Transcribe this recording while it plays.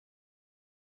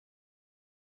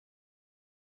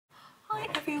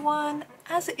everyone.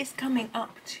 As it is coming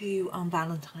up to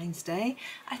Valentine's Day,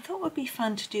 I thought it would be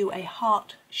fun to do a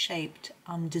heart-shaped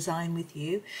design with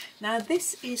you. Now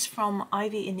this is from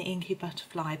Ivy in the Inky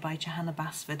Butterfly by Johanna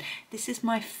Basford. This is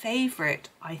my favourite,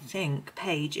 I think,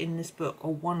 page in this book,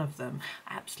 or one of them.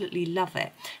 I absolutely love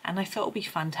it, and I thought it would be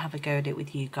fun to have a go at it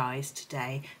with you guys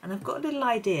today. And I've got a little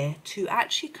idea to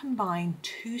actually combine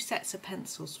two sets of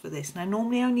pencils for this. Now I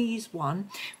normally only use one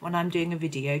when I'm doing a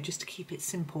video just to keep it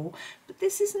simple, but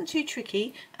this isn't too tricky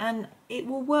and it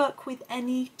will work with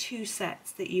any two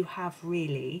sets that you have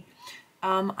really.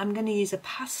 I'm going to use a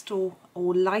pastel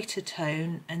or lighter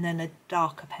tone and then a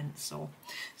darker pencil.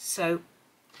 So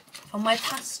for my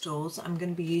pastels I'm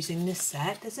going to be using this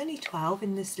set. There's only 12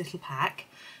 in this little pack.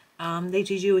 They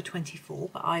do a 24,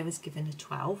 but I was given a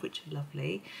 12, which are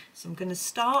lovely. So I'm going to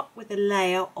start with a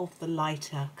layer of the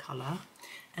lighter colour,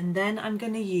 and then I'm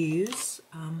going to use,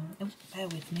 bear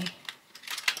with me,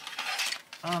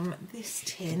 this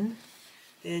tin,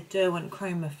 the Derwent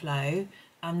Chromaflow.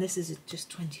 This is just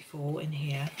 24 in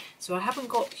here, so I haven't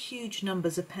got huge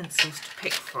numbers of pencils to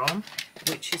pick from,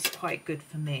 which is quite good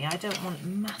for me. I don't want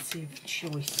massive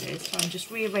choices, so I'm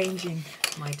just rearranging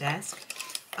my desk.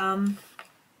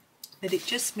 But it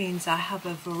just means I have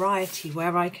a variety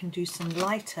where I can do some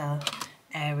lighter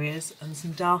areas and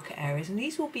some darker areas, and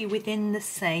these will be within the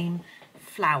same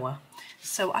flower.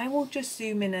 So I will just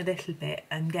zoom in a little bit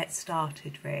and get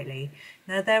started really.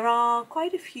 Now there are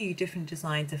quite a few different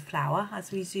designs of flower.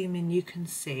 As we zoom in you can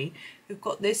see we've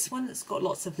got this one that's got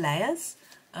lots of layers,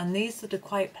 and these that are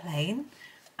quite plain,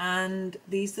 and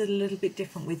these are a little bit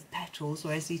different with petals,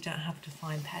 whereas you don't have to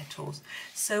find petals.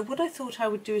 So what I thought I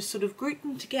would do is sort of group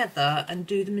them together and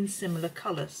do them in similar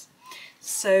colours.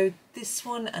 So this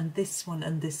one and this one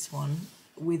and this one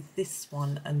with this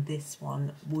one and this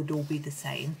one would all be the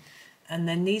same, and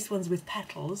then these ones with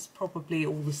petals probably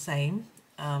all the same.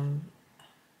 I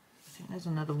think there's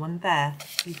another one there,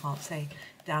 you can't see,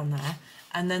 down there,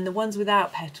 and then the ones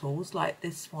without petals like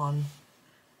this one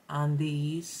and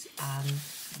these and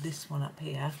this one up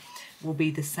here will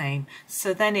be the same.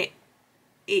 So then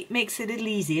it makes it a little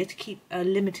easier to keep a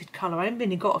limited colour. I've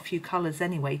only got a few colours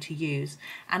anyway to use,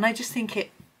 and I just think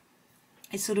it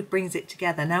sort of brings it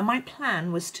together. Now my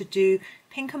plan was to do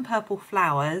pink and purple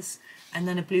flowers and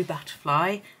then a blue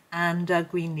butterfly and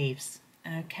green leaves.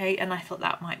 Okay, and I thought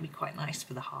that might be quite nice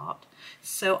for the heart.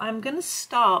 So I'm going to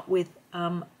start with,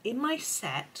 in my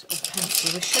set of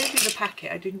pencils, I showed you the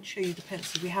packet, I didn't show you the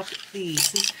pencils. We have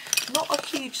these. There's not a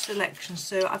huge selection,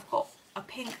 so I've got a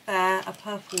pink there, a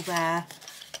purple there,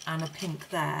 and a pink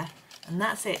there, and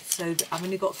that's it. So I've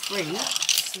only got 3,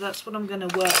 so that's what I'm going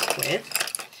to work with.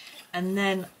 And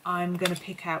then I'm going to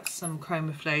pick out some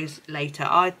Chromaflows later.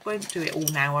 I won't do it all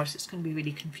now, or else it's going to be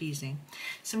really confusing.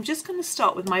 So I'm just going to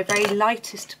start with my very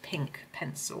lightest pink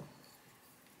pencil.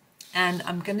 And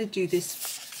I'm going to do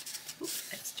this,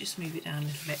 let's just move it down a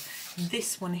little bit,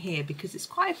 this one here, because it's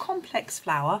quite a complex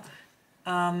flower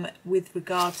with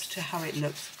regards to how it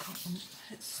looks.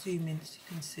 Let's zoom in so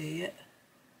you can see it.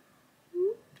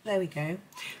 There we go.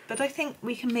 But I think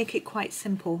we can make it quite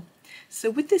simple. So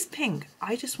with this pink,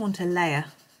 I just want a layer.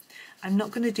 I'm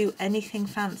not going to do anything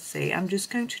fancy. I'm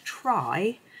just going to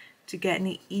try to get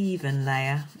an even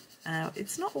layer.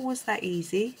 It's not always that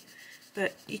easy,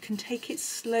 but you can take it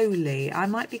slowly. I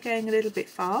might be going a little bit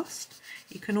fast.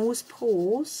 You can always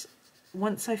pause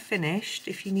once I've finished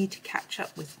if you need to catch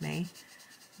up with me,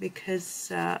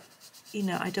 because you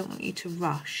know, I don't want you to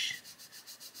rush.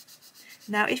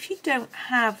 Now if you don't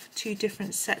have 2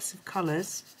 different sets of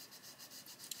colours,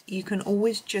 you can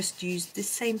always just use this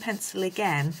same pencil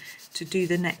again to do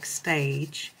the next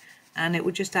stage, and it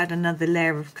will just add another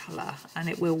layer of colour and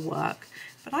it will work.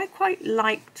 But I quite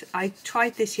liked, I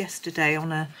tried this yesterday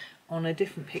on a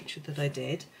different picture that I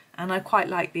did, and I quite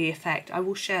like the effect. I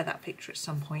will share that picture at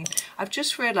some point. I've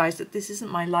just realised that this isn't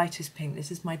my lightest pink,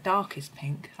 this is my darkest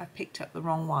pink. I picked up the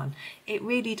wrong one. It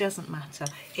really doesn't matter.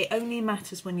 It only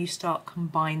matters when you start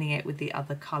combining it with the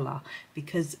other colour,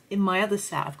 because in my other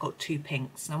set I've got 2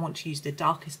 pinks, and I want to use the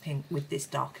darkest pink with this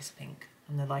darkest pink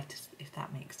and the lightest, if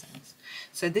that makes sense.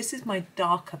 So this is my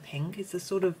darker pink, it's a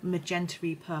sort of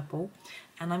magenta-y purple,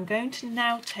 and I'm going to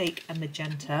now take a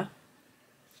magenta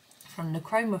from the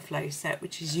Chromaflow set,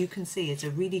 which as you can see is a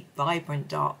really vibrant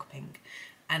dark pink,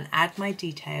 and add my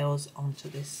details onto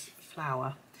this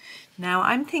flower. Now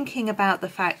I'm thinking about the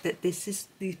fact that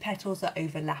these petals are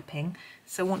overlapping,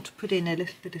 so I want to put in a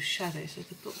little bit of shadow so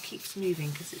the book keeps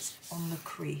moving because it's on the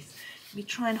crease. Let me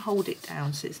try and hold it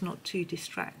down so it's not too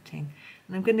distracting,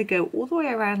 and I'm going to go all the way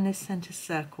around this centre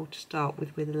circle to start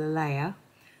with a layer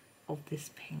of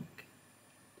this pink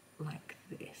like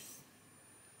this.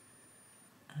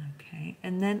 Okay,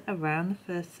 and then around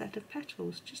the first set of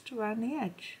petals, just around the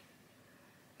edge.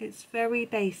 It's very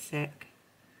basic,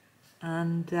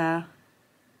 and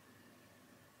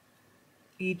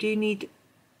you do need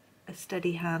a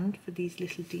steady hand for these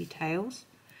little details,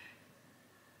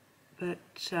 but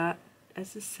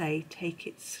as I say, take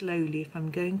it slowly. If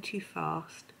I'm going too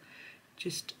fast,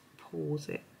 just pause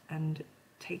it and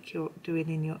do it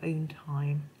in your own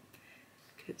time,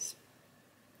 because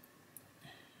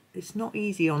it's not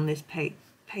easy on this page.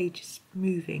 Page is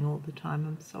moving all the time.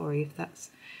 I'm sorry if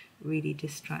that's really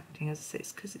distracting. As I say,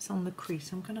 it's because it's on the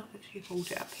crease. I'm going to actually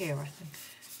hold it up here, I think.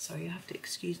 So you have to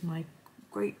excuse my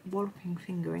great walloping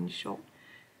finger in shot.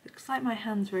 Looks like my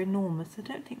hands are enormous. I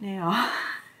don't think they are.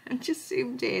 I'm just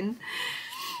zoomed in.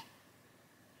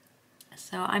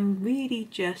 So I'm really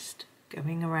just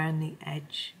going around the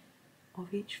edge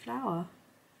of each flower.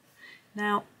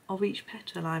 Now, of each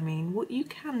petal, I mean, what you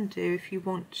can do if you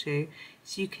want to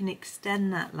is you can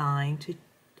extend that line to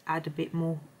add a bit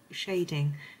more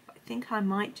shading. But I think I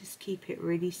might just keep it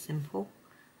really simple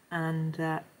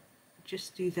and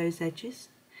just do those edges.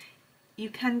 You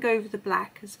can go over the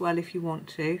black as well if you want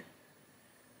to.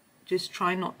 Just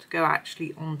try not to go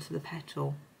actually onto the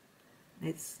petal.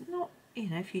 It's not, you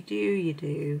know, if you do, you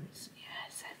do. It's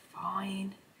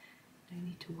fine. No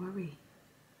need to worry.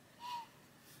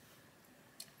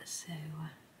 So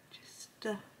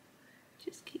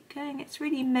just keep going. It's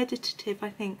really meditative, I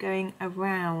think, going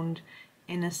around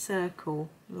in a circle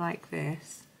like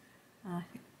this. I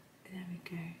think, there we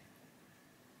go.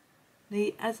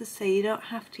 As I say, you don't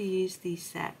have to use these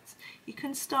sets. You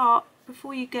can start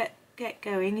before you get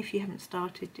going. If you haven't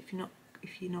started, if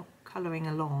you're not colouring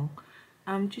along,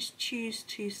 just choose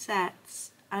 2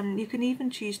 sets, and you can even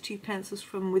choose 2 pencils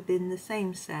from within the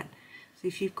same set. So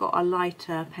if you've got a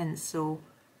lighter pencil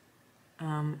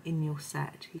in your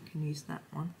set, you can use that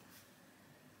one.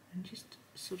 And just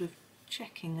sort of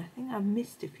checking. I think I've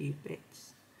missed a few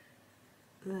bits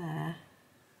there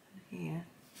and here.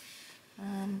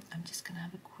 I'm just going to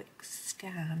have a quick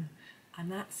scan,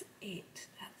 and that's it.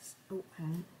 That's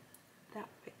that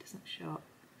bit doesn't show up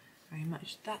very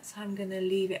much. That's how I'm going to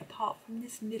leave it, apart from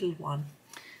this middle one.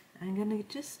 I'm going to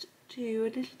just do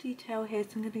a little detail here,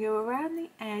 so I'm going to go around the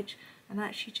edge and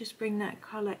actually just bring that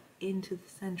colour into the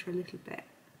centre a little bit,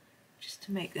 just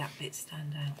to make that bit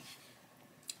stand out.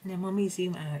 And then when we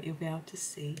zoom out, you'll be able to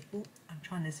see, oh, I'm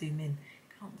trying to zoom in,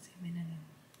 can't zoom in anymore.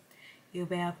 You'll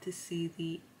be able to see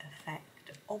the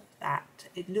effect of that.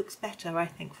 It looks better, I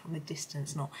think, from a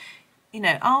distance. Not, you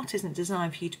know, art isn't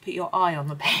designed for you to put your eye on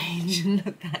the page and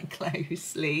look that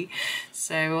closely,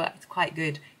 so it's quite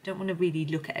good. You don't want to really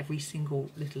look at every single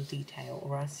little detail,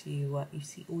 or else you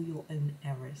see all your own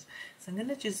errors. So I'm going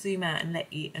to just zoom out and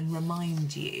let you and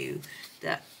remind you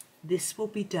that this will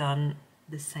be done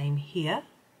the same here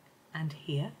and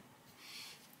here,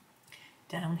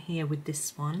 down here with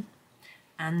this one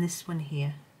and this one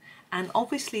here. And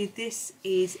obviously this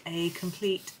is a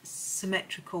complete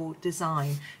symmetrical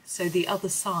design, so the other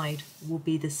side will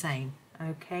be the same.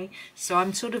 Okay, so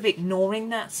I'm sort of ignoring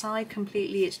that side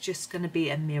completely. It's just going to be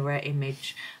a mirror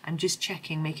image. I'm just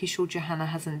checking, making sure Johanna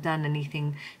hasn't done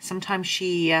anything. Sometimes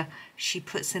she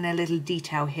puts in a little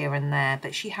detail here and there,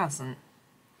 but she hasn't.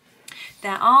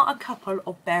 There are a couple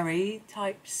of berry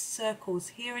type circles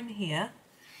here and here,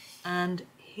 and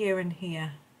here and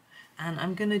here. And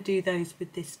I'm going to do those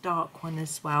with this dark one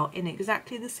as well, in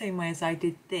exactly the same way as I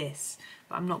did this,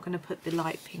 but I'm not going to put the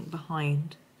light pink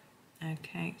behind.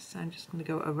 Okay, so I'm just going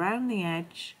to go around the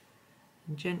edge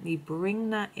and gently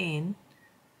bring that in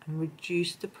and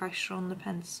reduce the pressure on the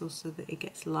pencil so that it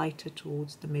gets lighter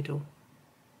towards the middle.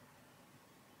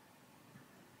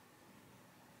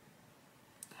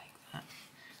 Like that.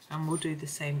 And we'll do the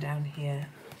same down here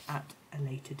at a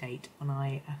later date when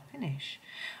I finish.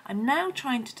 I'm now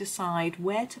trying to decide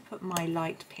where to put my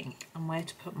light pink and where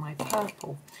to put my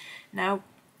purple. Now,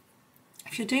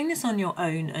 if you're doing this on your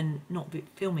own and not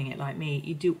filming it like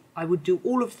me, I would do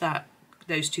all of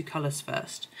those 2 colours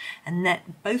first, and then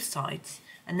both sides,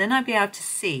 and then I'd be able to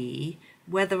see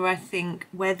whether I think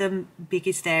where the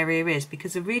biggest area is,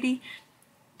 because I really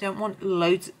don't want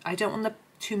loads. I don't want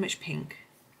too much pink.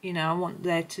 You know, I want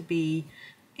there to be,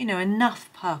 you know, enough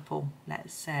purple,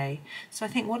 let's say. So I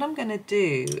think what I'm going to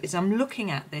do is I'm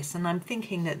looking at this and I'm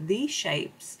thinking that these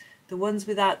shapes, the ones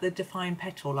without the defined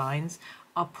petal lines,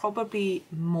 are probably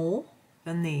more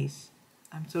than these.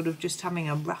 I'm sort of just having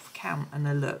a rough count and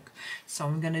a look. So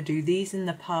I'm going to do these in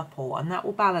the purple, and that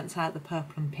will balance out the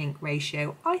purple and pink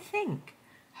ratio, I think,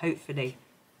 hopefully.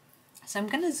 So I'm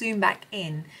going to zoom back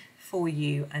in for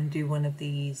you and do one of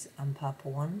these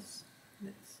purple ones.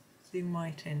 Let's zoom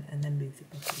right in and then move the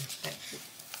button.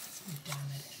 move down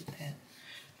a little bit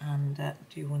and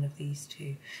do one of these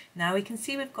two. Now we can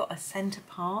see we've got a centre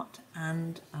part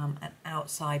and an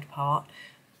outside part.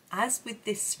 As with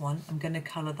this one, I'm going to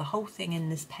colour the whole thing in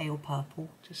this pale purple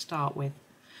to start with.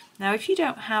 Now if you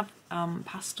don't have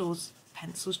pastels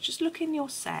pencils, just look in your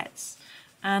sets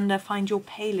and find your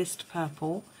palest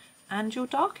purple and your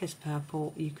darkest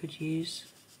purple you could use.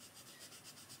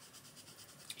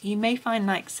 You may find,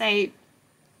 like, say,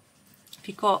 if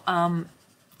you've got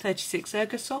 36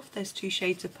 Ergosoft, there's 2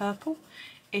 shades of purple.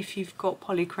 If you've got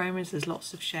polychromas, there's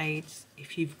lots of shades.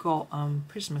 If you've got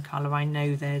Prismacolor, I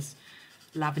know there's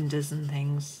lavenders and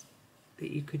things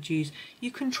that you could use.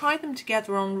 You can try them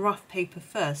together on rough paper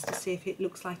first to see if it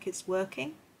looks like it's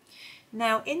working.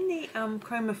 Now in the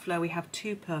Chromaflow we have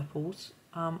 2 purples.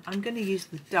 I'm going to use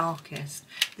the darkest.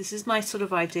 This is my sort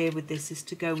of idea with this, is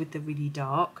to go with the really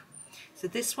dark. So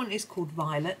this one is called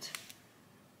Violet.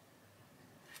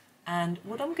 And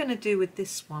what I'm going to do with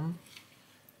this one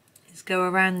is go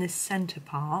around this centre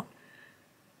part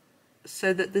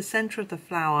so that the centre of the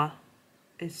flower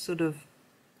is sort of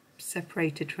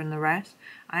separated from the rest.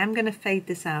 I am going to fade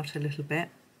this out a little bit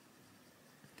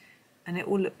and it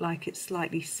will look like it's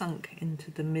slightly sunk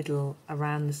into the middle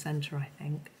around the centre, I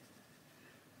think.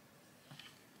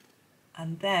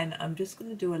 And then I'm just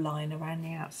going to do a line around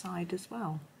the outside as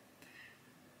well.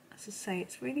 As I say,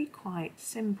 it's really quite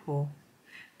simple,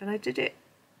 but I did it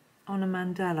on a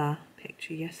mandala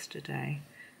picture yesterday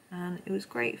and it was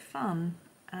great fun,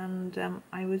 and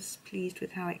I was pleased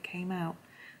with how it came out.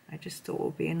 I just thought it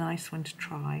would be a nice one to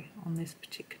try on this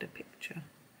particular picture.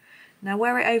 Now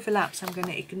where it overlaps, I'm going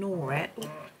to ignore it. Ooh,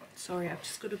 sorry, I've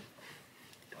just got to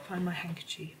find my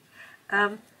handkerchief.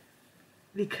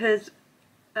 Because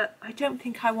I don't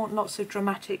think I want lots of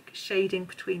dramatic shading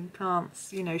between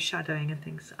plants, you know, shadowing and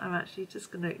things. I'm actually just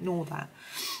going to ignore that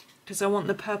because I want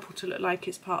the purple to look like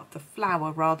it's part of the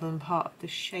flower rather than part of the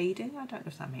shading. I don't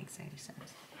know if that makes any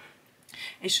sense.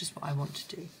 It's just what I want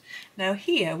to do. Now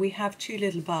here we have 2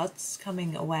 little buds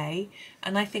coming away,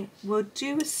 and I think we'll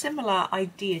do a similar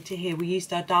idea to here. We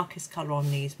used our darkest colour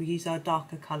on these, we use our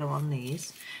darker colour on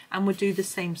these, and we'll do the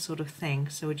same sort of thing.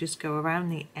 So we'll just go around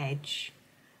the edge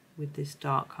with this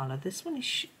dark colour. This one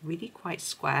is really quite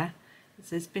square.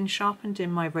 It's been sharpened in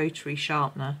my rotary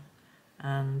sharpener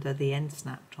and the end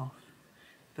snapped off.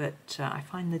 But I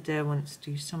find the Derwents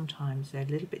do sometimes, they're a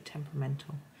little bit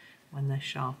temperamental when they're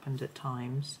sharpened at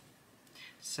times.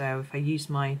 So if I use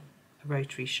my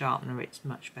rotary sharpener, it's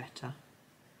much better.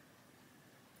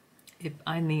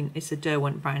 I mean, it's a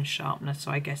Derwent brand sharpener,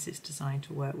 so I guess it's designed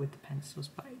to work with the pencils,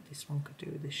 but this one could do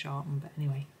with the sharpen. But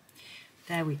anyway,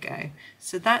 there we go.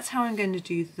 So that's how I'm going to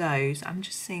do those. I'm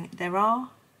just seeing there are,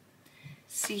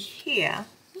 see here,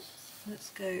 let's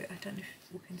go, I don't know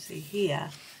if you can see here,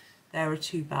 there are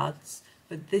 2 buds,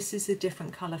 but this is a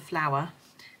different colour flower.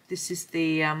 This is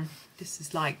the this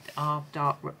is like our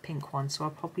dark pink one, so I'll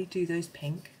probably do those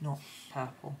pink, not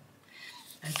purple.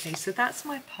 Okay, so that's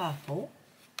my purple.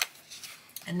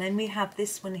 And then we have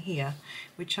this one here,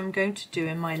 which I'm going to do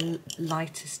in my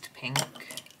lightest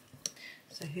pink.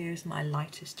 So here's my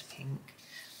lightest pink.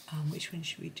 Which one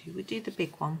should we do? We'll do the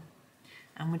big one,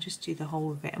 and we'll just do the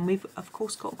whole of it. And we've of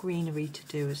course got greenery to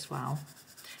do as well,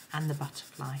 and the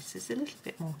butterfly. So there's a little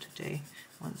bit more to do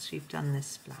once we've done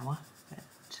this flower.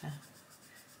 But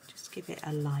just give it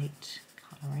a light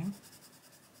colouring.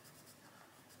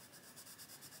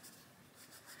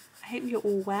 I hope you're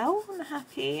all well and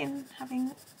happy and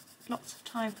having lots of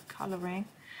time for colouring.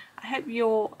 I hope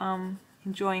you're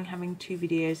enjoying having 2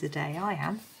 videos a day. I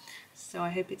am, so I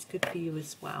hope it's good for you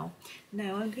as well.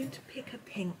 Now I'm going to pick a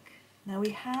pink. Now we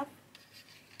have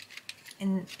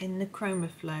in the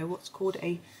Chromaflow what's called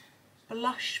a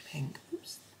blush pink.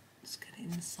 Oops, let's get it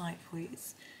in the sight for you.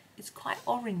 It's quite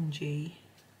orangey.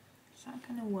 Is that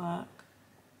going to work?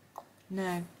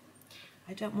 No,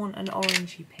 I don't want an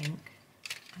orangey pink.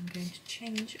 I'm going to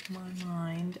change my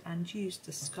mind and use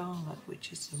the Scarlet,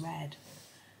 which is the red.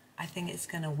 I think it's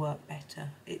going to work better.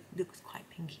 It looks quite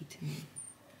pinky to me.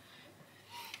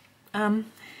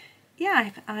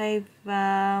 Yeah,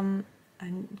 I'm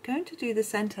going to do the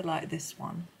centre like this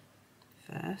one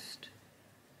first.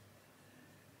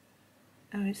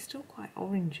 Oh, it's still quite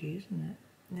orangey, isn't it?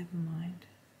 Never mind.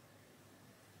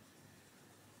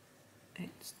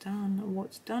 It's done.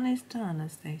 What's done is done,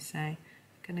 as they say.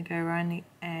 I'm going to go around the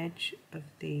edge of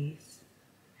these.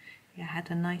 Yeah, I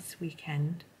had a nice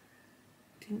weekend.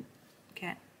 Didn't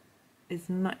get as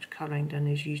much colouring done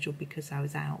as usual because I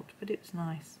was out, but it was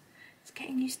nice. It's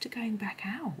getting used to going back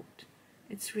out.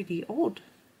 It's really odd.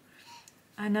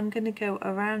 And I'm going to go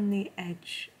around the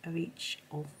edge of each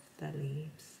of the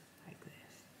leaves like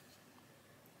this.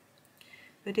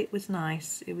 but it was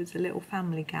nice. It was a little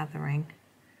family gathering,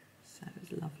 so it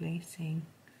was lovely seeing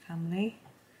family.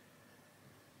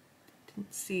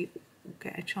 Didn't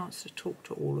get a chance to talk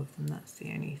to all of them, that's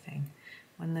the only thing.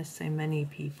 When there's so many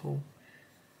people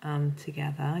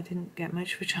together, I didn't get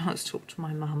much of a chance to talk to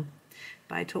my mum,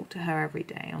 but I talk to her every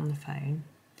day on the phone,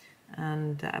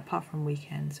 and apart from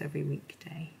weekends, every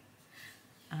weekday.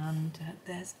 And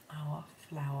there's our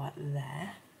flower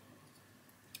there.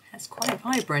 That's quite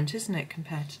vibrant, isn't it,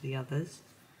 compared to the others?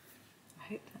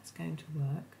 I hope that's going to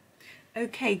work.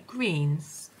 Okay,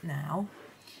 greens now.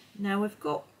 Now we've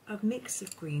got a mix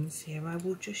of greens here. I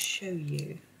will just show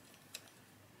you.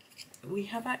 We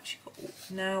have actually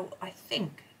got, now I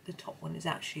think the top one is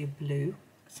actually a blue.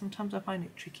 Sometimes I find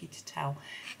it tricky to tell.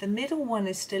 The middle one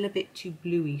is still a bit too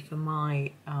bluey for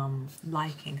my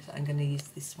liking, so I'm going to use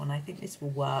this one. I think this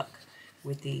will work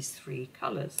with these three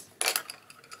colours.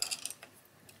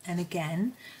 And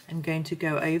again, I'm going to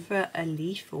go over a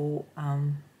leaf or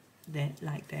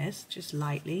like this, just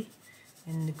lightly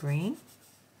in the green.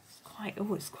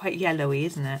 It's quite yellowy,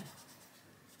 isn't it?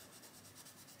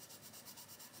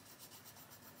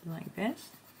 Like this.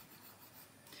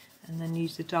 And then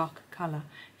use the darker colour.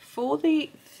 For the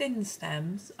thin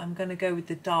stems, I'm going to go with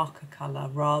the darker colour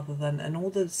rather than, and all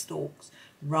the stalks,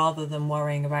 rather than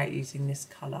worrying about using this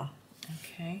colour.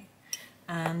 Okay,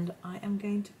 and I am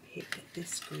going to pick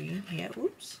this green here.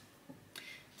 Oops.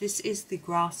 This is the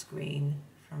grass green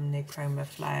from the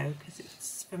Chromaflow, because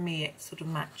it's, for me, it sort of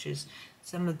matches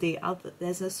some of the other.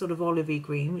 There's a sort of olivey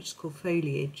green, which is called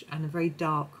foliage, and a very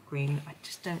dark green. I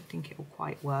just don't think it will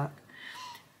quite work.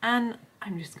 And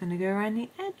I'm just going to go around the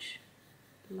edge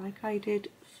like I did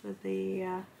for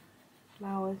the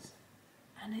flowers,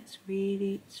 and it's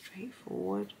really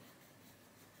straightforward.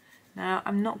 Now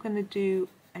I'm not going to do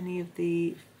any of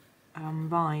the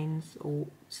vines or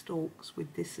stalks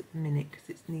with this at the minute because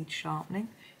it needs sharpening,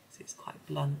 because it's quite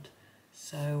blunt.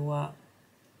 So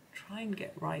try and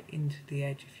get right into the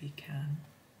edge if you can.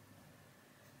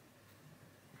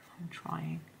 I'm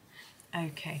trying.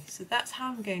 Okay, so that's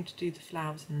how I'm going to do the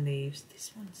flowers and leaves.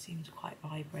 This one seems quite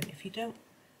vibrant. If you don't,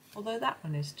 although that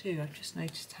one is too, I've just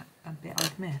noticed a bit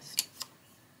I've missed.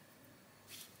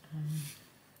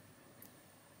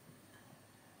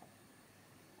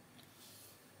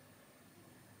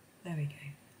 There we go.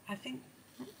 I think,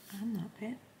 and that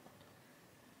bit.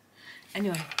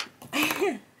 Anyway,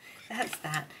 that's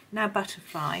that. Now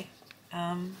butterfly.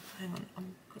 Hang on,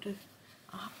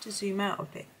 I'll have to zoom out a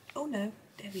bit. Oh no,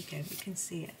 there we go, we can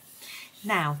see it.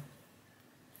 Now,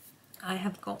 I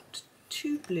have got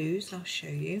two blues, I'll show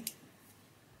you.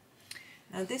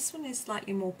 Now this one is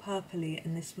slightly more purpley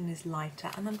and this one is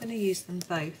lighter, and I'm going to use them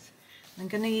both. I'm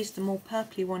going to use the more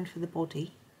purpley one for the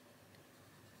body.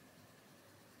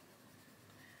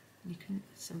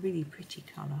 It's a really pretty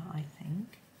colour, I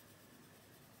think.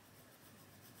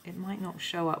 It might not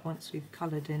show up once we've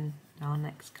coloured in our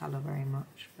next colour very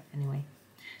much, but anyway,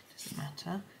 doesn't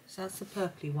matter. So that's the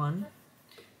purpley one,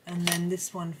 and then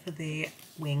this one for the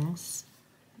wings.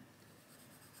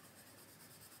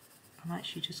 I'm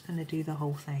actually just going to do the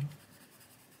whole thing,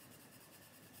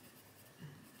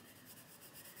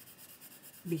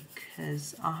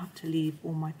 because I'll have to leave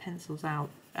all my pencils out.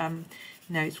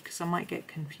 No, it's because I might get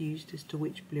confused as to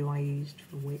which blue I used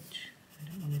for which. I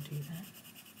don't want to do that.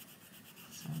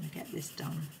 So I'm going to get this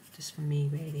done, just for me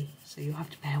really, so you'll have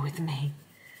to bear with me.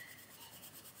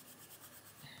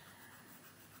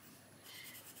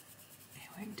 It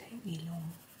won't take me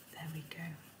long. There we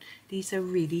go. These are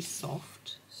really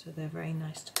soft, so they're very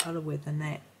nice to colour with, and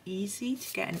they're easier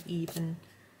to get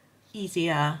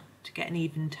an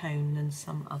even tone than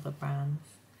some other brands.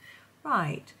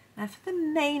 Right, now for the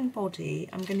main body,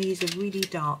 I'm going to use a really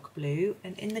dark blue,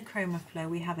 and in the Chromaflow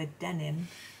we have a Denim,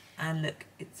 and look,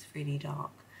 it's really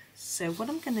dark. So what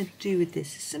I'm going to do with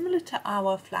this is similar to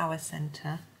our flower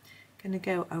centre. I'm going to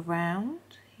go around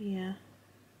here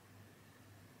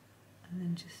and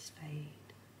then just fade.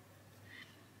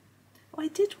 I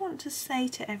did want to say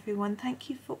to everyone, thank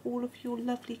you for all of your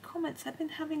lovely comments. I've been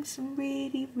having some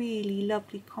really, really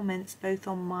lovely comments both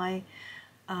on my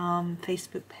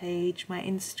Facebook page, my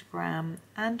Instagram,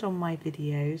 and on my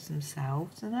videos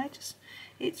themselves, and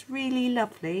it's really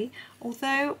lovely.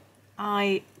 Although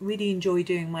I really enjoy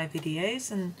doing my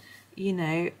videos, and you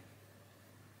know,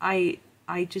 I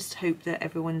just hope that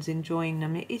everyone's enjoying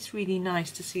them. It is really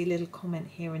nice to see a little comment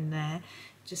here and there,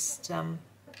 just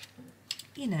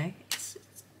you know, it's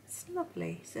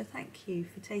lovely. So thank you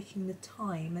for taking the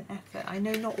time and effort. I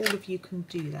know not all of you can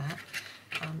do that,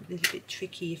 a little bit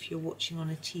tricky if you're watching on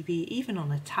a TV, even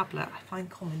on a tablet. I find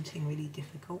commenting really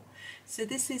difficult. So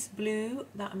this is blue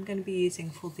that I'm going to be using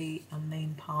for the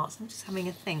main parts. I'm just having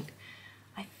a think.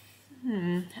 I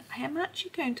am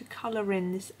actually going to colour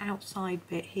in this outside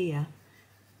bit here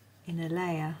in a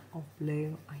layer of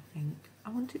blue, I think. I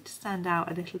want it to stand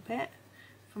out a little bit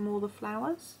from all the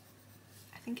flowers.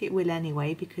 I think it will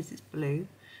anyway because it's blue,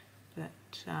 but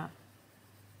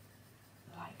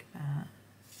like that.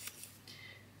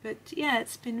 But yeah,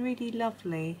 it's been really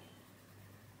lovely.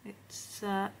 It's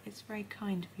very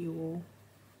kind of you all.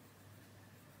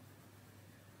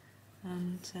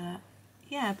 And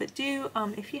yeah, but do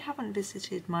if you haven't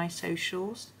visited my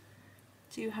socials,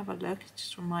 do have a look. It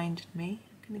just reminded me.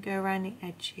 I'm going to go around the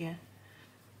edge here.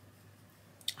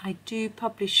 I do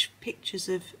publish pictures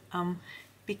of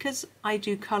because I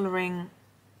do colouring,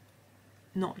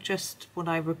 not just what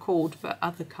I record but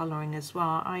other colouring as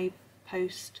well. I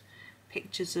post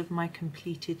pictures of my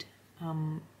completed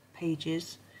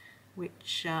pages,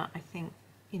 which I think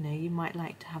you might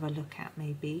like to have a look at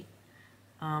maybe.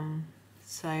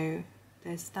 So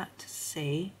there's that to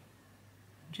see.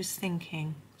 I'm just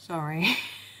thinking, sorry.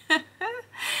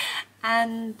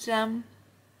 And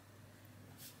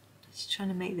just trying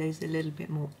to make those a little bit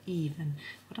more even.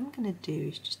 What I'm going to do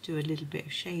is just do a little bit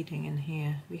of shading in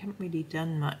here. We haven't really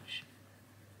done much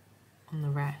on the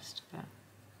rest, but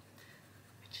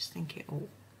I just think it will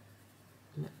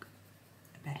look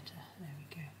better. There we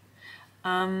go.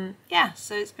 Yeah,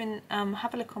 so it's been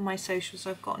have a look on my socials.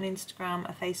 I've got an Instagram,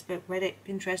 a Facebook, Reddit,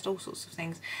 Pinterest, all sorts of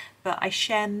things, but I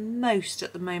share most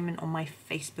at the moment on my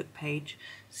Facebook page,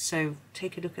 so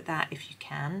take a look at that if you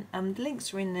can. The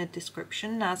links are in the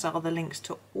description, as are the links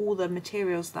to all the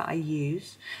materials that I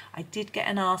use. I did get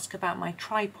an ask about my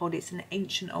tripod. It's an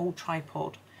ancient old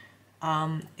tripod.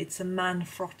 It's a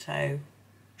Manfrotto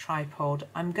tripod.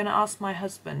 I'm going to ask my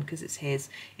husband, because it's his,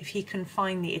 if he can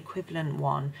find the equivalent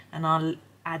one, and I'll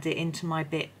add it into my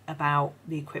bit about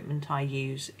the equipment I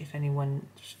use for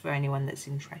anyone that's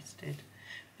interested.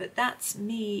 But that's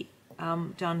me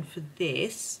done for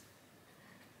this.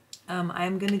 I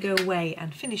am going to go away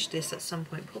and finish this at some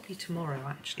point, probably tomorrow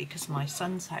actually, because my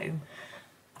son's home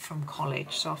from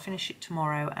college, so I'll finish it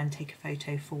tomorrow and take a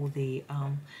photo for the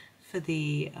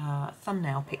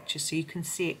thumbnail picture so you can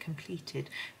see it completed.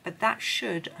 But that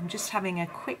should, I'm just having a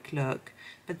quick look,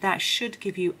 but that should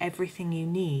give you everything you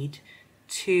need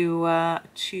to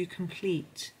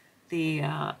complete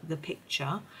the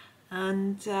picture,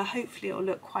 and hopefully it'll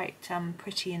look quite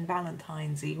pretty and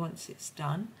Valentine's-y once it's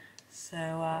done.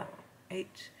 So it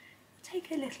will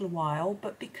take a little while,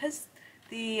 but because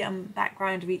the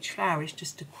background of each flower is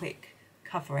just a quick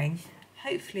covering,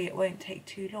 hopefully it won't take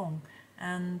too long.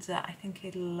 And I think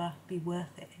it'll be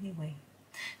worth it anyway.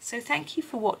 So thank you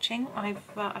for watching.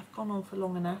 I've gone on for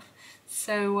long enough.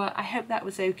 So I hope that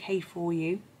was okay for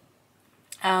you.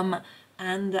 And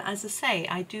as I say,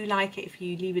 I do like it if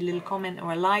you leave a little comment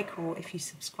or a like, or if you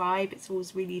subscribe. It's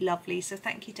always really lovely. So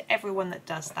thank you to everyone that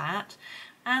does that.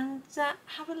 And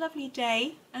have a lovely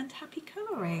day and happy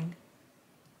colouring.